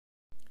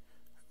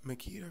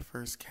Makeda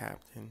First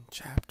Captain,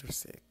 Chapter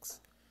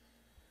 6.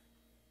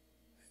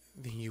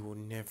 Then you will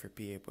never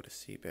be able to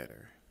see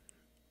better.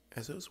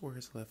 As those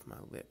words left my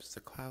lips, the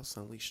clouds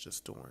unleashed a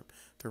storm,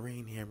 the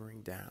rain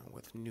hammering down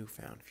with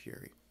newfound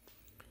fury.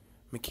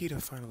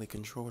 Makeda finally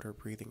controlled her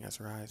breathing as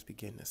her eyes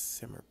began to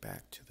simmer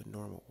back to the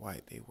normal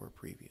white they were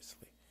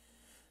previously.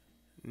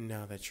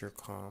 Now that you're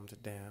calmed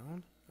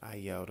down, I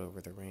yelled over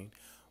the rain,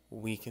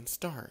 we can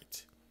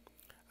start.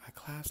 I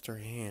clasped her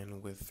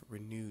hand with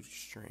renewed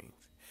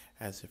strength,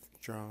 as if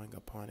drawing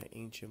upon an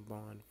ancient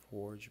bond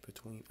forged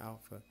between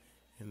Alpha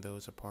and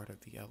those a part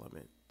of the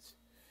elements.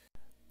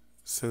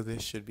 So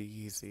this should be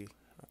easy,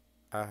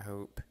 I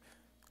hope.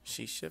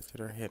 She shifted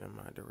her head in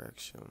my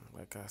direction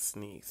like I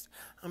sneezed.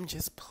 I'm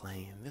just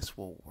playing. This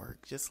will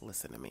work. Just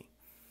listen to me.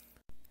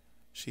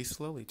 She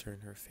slowly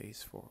turned her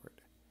face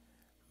forward.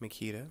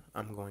 Makeda,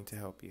 I'm going to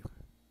help you.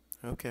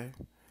 Okay.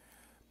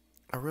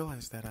 I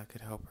realized that I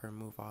could help her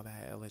move all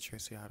that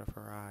electricity out of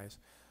her eyes,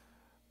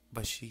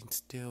 but she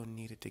still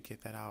needed to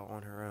get that out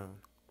on her own.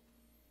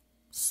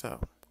 So,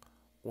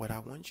 what I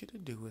want you to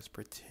do is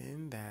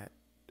pretend that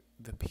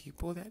the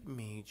people that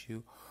made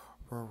you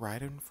were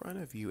right in front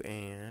of you,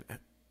 and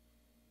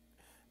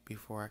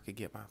before I could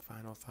get my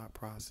final thought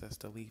process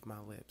to leave my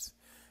lips,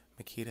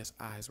 Makeda's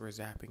eyes were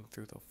zapping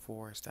through the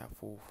forest at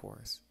full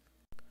force.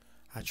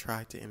 I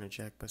tried to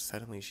interject, but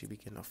suddenly she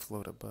began to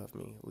float above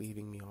me,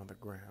 leaving me on the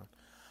ground.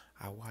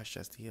 I watched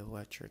as the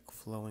electric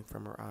flowing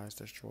from her eyes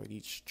destroyed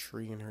each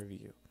tree in her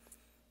view.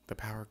 The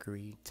power grew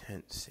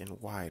intense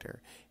and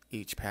wider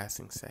each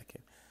passing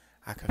second.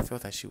 I could feel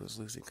that she was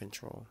losing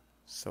control,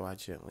 so I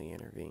gently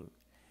intervened.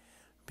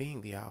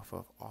 Being the alpha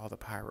of all the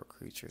pyro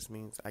creatures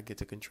means I get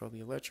to control the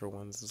electro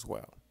ones as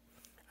well.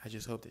 I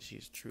just hope that she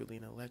is truly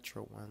an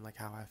electro one like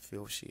how I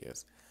feel she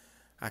is.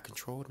 I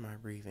controlled my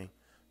breathing,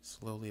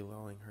 slowly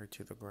lowering her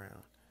to the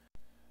ground.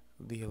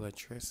 The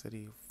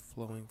electricity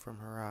flowing from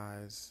her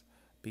eyes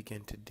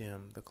began to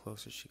dim the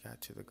closer she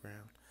got to the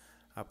ground.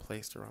 I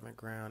placed her on the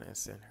ground and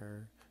sent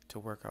her to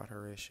work out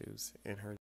her issues in her